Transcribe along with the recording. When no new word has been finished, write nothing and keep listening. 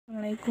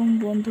আসসালামাইকুম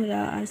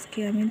বন্ধুরা, আজকে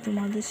আমি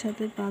তোমাদের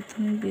সাথে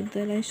প্রাথমিক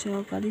বিদ্যালয়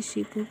সহকারী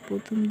শিক্ষক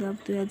প্রথম ধাপ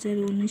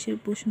 2019-এর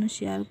প্রশ্ন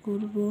শেয়ার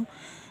করব।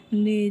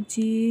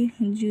 Lazy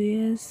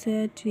জুয়েস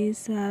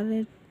trees are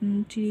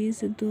trees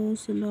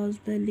those loss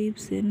the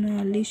leaves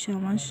annually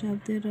সমাজ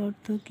শব্দের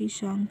অর্থ কি?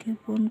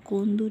 সংক্ষেপণ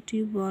কোন দুটি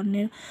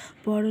বর্ণের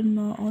পর ন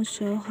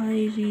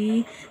অসহায় রি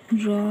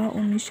র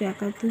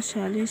 1971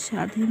 সালে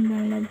স্বাধীন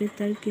বাংলা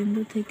বেতার কেন্দ্র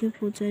থেকে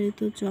প্রচারিত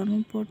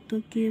জনপথ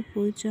কে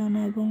পরিচালনা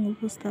এবং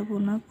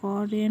উপস্থাপনা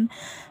করেন?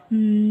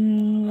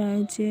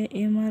 যে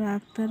M R.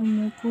 Akhtar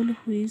Mukul.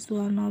 Which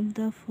one of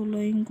the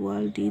following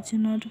word is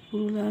not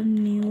plural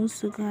news?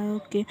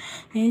 গায়কে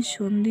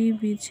সন্ধি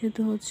বিচ্ছেদ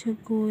হচ্ছে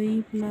কই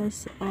প্লাস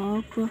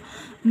অক।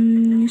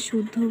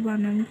 শুদ্ধ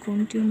বানান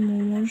কোনটি?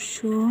 মুমূর্ষ।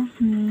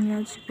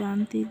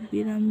 প্রান্তিক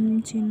বিরাম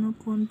চিহ্ন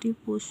কোনটি?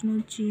 প্রশ্ন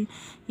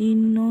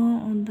চিহ্ন।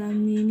 The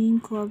meaning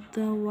of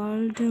the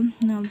word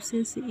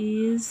obsess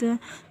is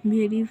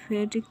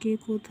verified. কে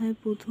কোথায়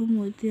প্রথম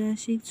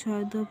ঐতিহাসিক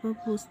 6 দফা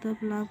প্রস্তাব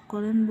লাভ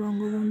করেন?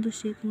 বঙ্গবন্ধু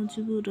শেখ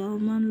মুজিবুর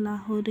রহমান।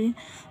 লাহোরে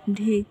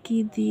ঢেকি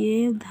দিয়ে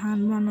ধান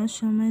বানানোর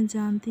সময়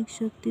যান্ত্রিক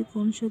শক্তি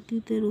কোন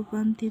শক্তিতে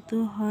রূপান্তরিত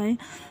হয়?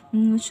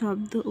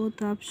 শব্দ ও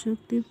তাপ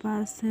শক্তি।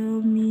 পাসেও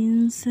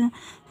মিন্স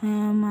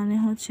মানে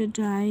হচ্ছে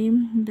drive.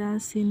 The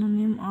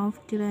synonym of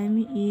crime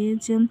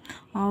is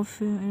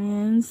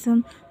offence.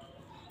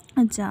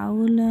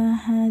 চাউল,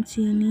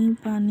 চিনি,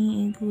 পানি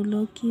এগুলো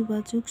কি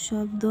বাচক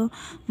শব্দ?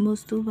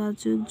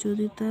 বস্তুবাচক।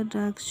 যদি তার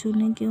ডাক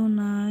শুনে কেউ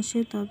না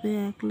আসে তবে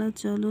একলা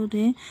চলো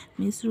রে।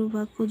 মিশ্র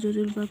বাক্য,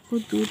 জটিল বাক্য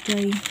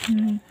দুটাই।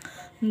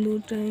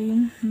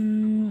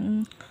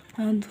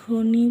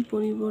 ধ্বনি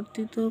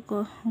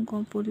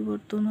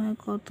পরিবর্তন হয়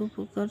কত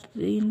প্রকার?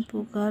 3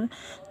 প্রকার।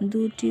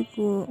 দুটি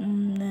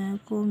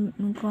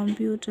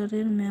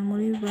কম্পিউটারের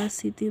মেমোরি বা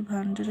স্মৃতি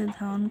ভাণ্ডারের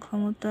ধারণ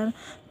ক্ষমতার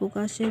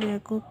প্রকাশের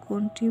একক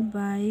কোনটি?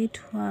 Byte.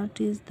 What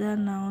is the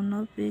noun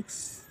of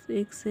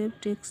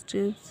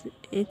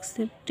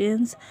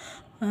acceptance?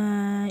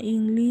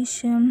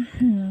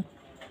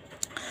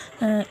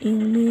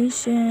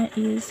 English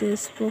is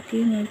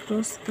spoken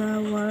across the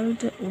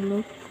world.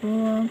 উল্লেখ্য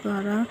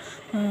করা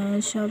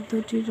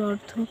শব্দটির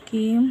অর্থ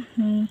কি?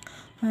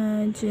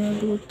 যে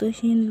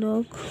গুরুত্বহীন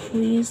লোক।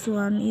 Which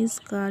one is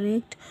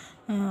correct?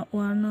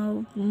 One of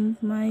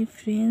my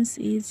friends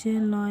is a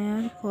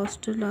lawyer.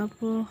 কষ্টলাভ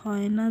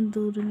হয় না,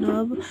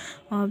 দুর্লভ।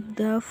 Of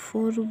the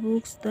 4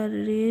 books the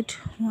red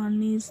one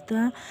is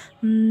the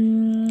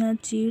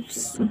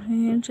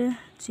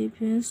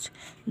চিফেস্ট।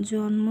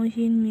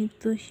 জন্মহীন,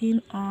 মৃত্যুহীন।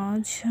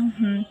 আজ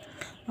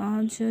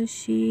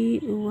she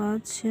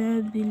was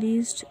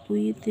blessed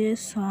with a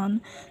son.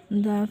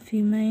 The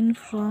female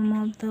form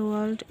of the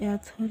word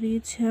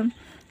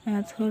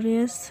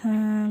অ্যাথরেস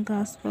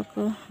গাছ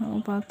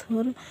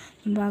পাথর।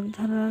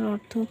 বাগধারার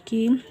অর্থ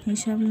কি?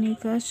 হিসাব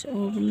নিকাশ।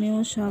 অগ্নেয়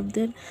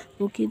শব্দের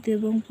প্রকৃতি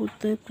এবং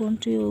প্রত্যয়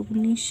কোনটি?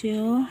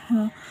 অগ্নিশেয়।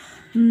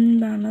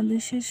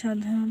 বাংলাদেশের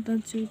স্বাধীনতা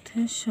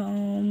যুদ্ধের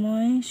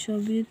সময়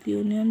সোভিয়েত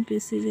ইউনিয়ন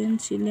প্রেসিডেন্ট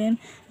ছিলেন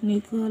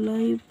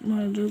নিকোলাই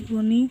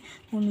মার্কোনি।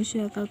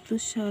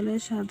 1971 সালে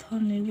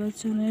সাধারণ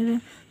নির্বাচনের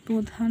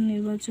প্রধান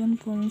নির্বাচন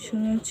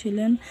কমিশনার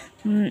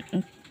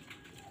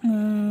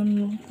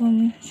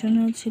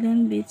ছিলেন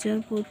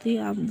বিচারপতি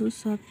আব্দুস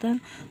সাত্তার।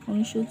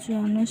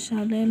 1954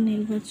 সালের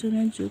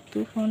নির্বাচনে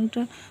যুক্তফ্রন্ট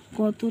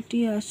কতটি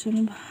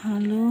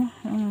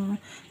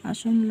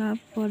আসন লাভ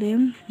করে?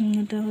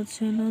 এটা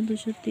হচ্ছে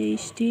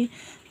 223টি।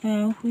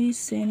 Which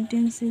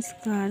sentence is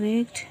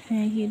correct?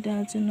 He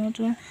does not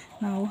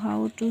now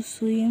how to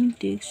swim.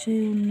 টেকসই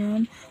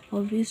উন্নয়ন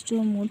অভিষ্ট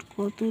মোট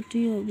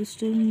কতটি অভিষ্ট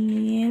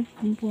নিয়ে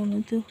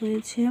প্রণীত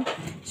হয়েছে?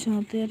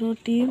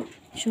 17টি।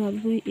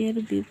 সর্বই এর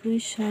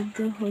বিপরীত শব্দ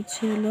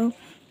হচ্ছে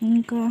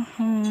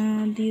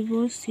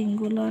দিবস।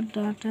 Singular.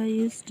 Data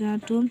is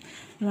ডাটু।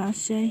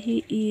 Rajshahi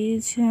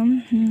is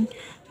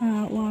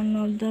one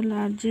of the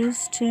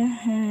largest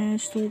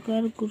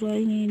sugar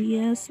growing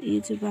areas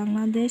is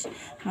Bangladesh.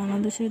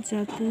 বাংলাদেশের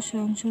জাতীয়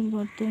সংসদ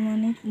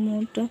বর্তমানে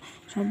মোট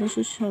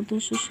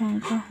সদস্য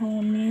সংখ্যা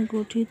নিয়ে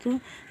গঠিত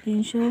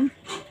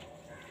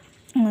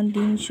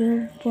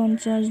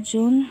 350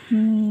 জন।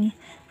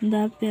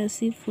 The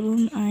passive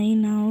form I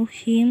now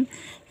him.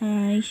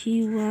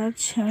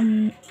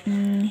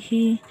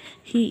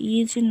 He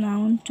is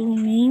noun to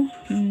me.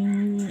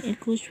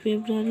 21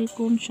 ফেব্রুয়ারি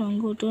কোন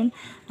সংগঠন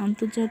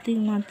আন্তর্জাতিক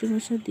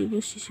মাতৃভাষা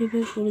দিবস হিসেবে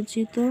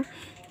পরিচিত?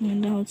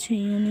 এটা হচ্ছে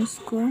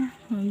ইউনেস্কো।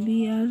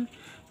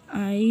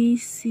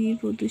 BRIC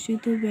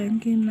প্রতিষ্ঠিত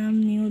ব্যাংকের নাম?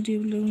 New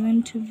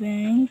development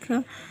bank.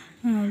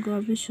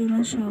 গবেষণা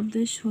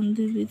শব্দের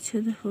সন্ধি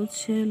বিচ্ছেদ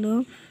হচ্ছে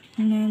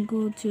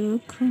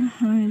গোজক।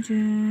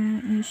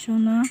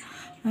 সোনা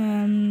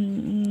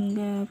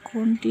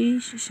কোনটি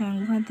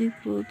সাংবিধানিক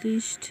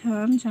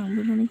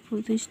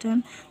প্রতিষ্ঠান?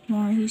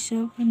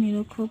 মহাহিসাব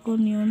নিরীক্ষক ও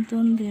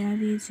নিয়ন্ত্রণ। There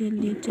is a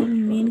little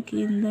milk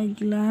in the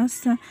glass.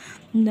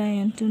 The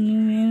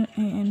antonym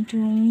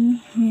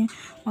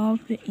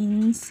of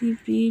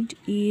insipid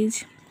is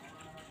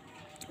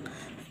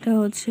এটা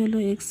হচ্ছে হলো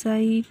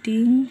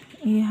exciting,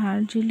 A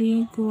hardly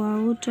go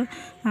out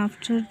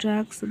after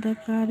drugs. The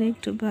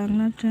correct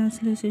Bangla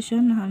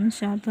translation, আমি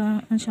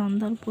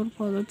সন্ধ্যার পর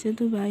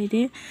পদচারী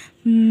বাইরে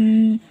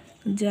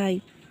যাই।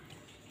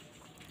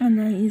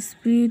 দ্য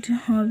স্পিরিট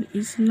অফ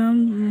ইসলাম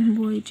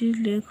বইটির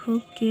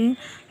লেখক কে?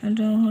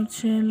 এটা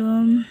হচ্ছে হলো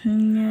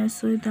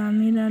সৈয়দ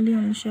আমির আলী।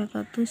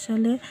 1971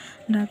 সালে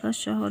ঢাকা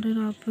শহরের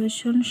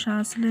অপারেশন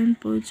সার্চলাইট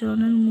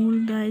পরিচালনার মূল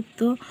দায়িত্ব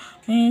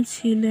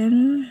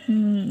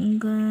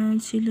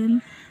ছিলেন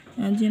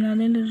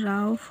জেনারেল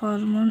রাও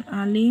ফরমান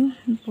আলী।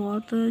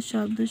 পদ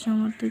শব্দ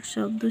সমর্থক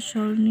শব্দ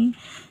সরণি।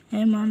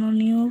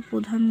 মাননীয়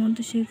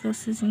প্রধানমন্ত্রী শেখ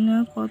হাসিনা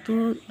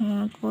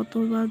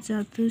কতবার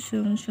জাতীয়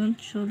সংসদ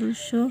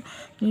সদস্য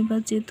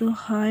নির্বাচিত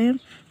হয়?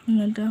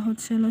 এটা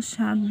হচ্ছে হলো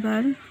 7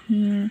 বার।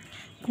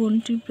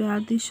 কোনটি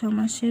ব্যাধি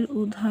সমাসের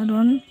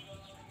উদাহরণ?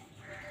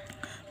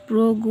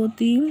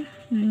 প্রগতি।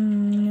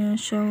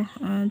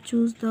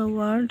 Choose the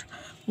word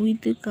with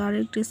the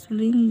correct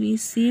spelling.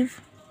 Receive.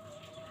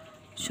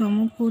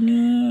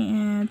 সমকোণী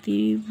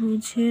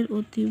ত্রিভুজের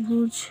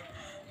অতিভুজ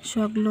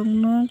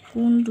সংলগ্ন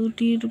কোণ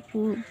দুটির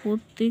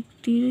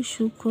প্রত্যেকটির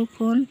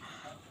সূক্ষ্মকোণ?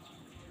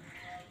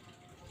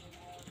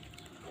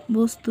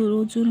 বস্তুর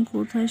ওজন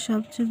কোথায়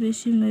সবচেয়ে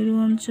বেশি? মেরু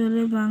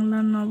অঞ্চলে।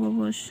 বাংলার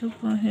নববর্ষ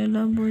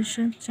পহেলা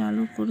বৈশাখ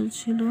চালু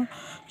করেছিল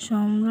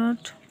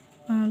সম্রাট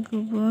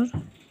আকবর।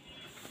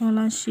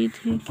 পলাশী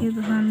থেকে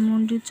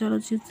ধানমন্ডি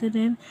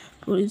চলচ্চিত্রের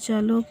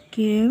পরিচালক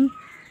কে?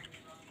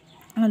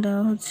 এটা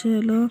হচ্ছে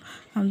হলো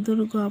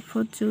আব্দুল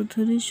গফর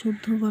চৌধুরী।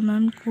 শুদ্ধ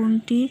বানান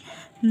কোনটি?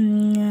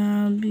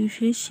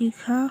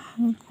 বিভীষিকা।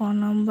 ক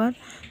নাম্বার।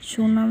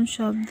 সুনাম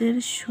শব্দের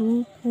সু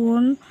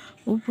কোন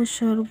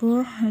উপসর্গ?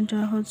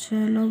 এটা হচ্ছে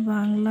হলো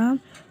Bangla.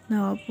 The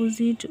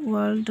opposite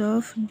word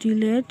of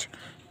delete.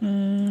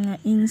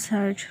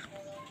 Insert.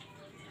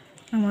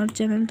 আমার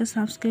চ্যানেলটা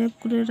সাবস্ক্রাইব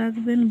করে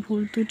রাখবেন,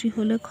 ভুল ত্রুটি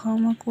হলে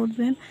ক্ষমা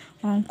করবেন।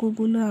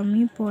 অঙ্কগুলো আমি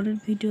পরের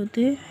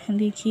ভিডিওতে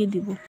দেখিয়ে দিব।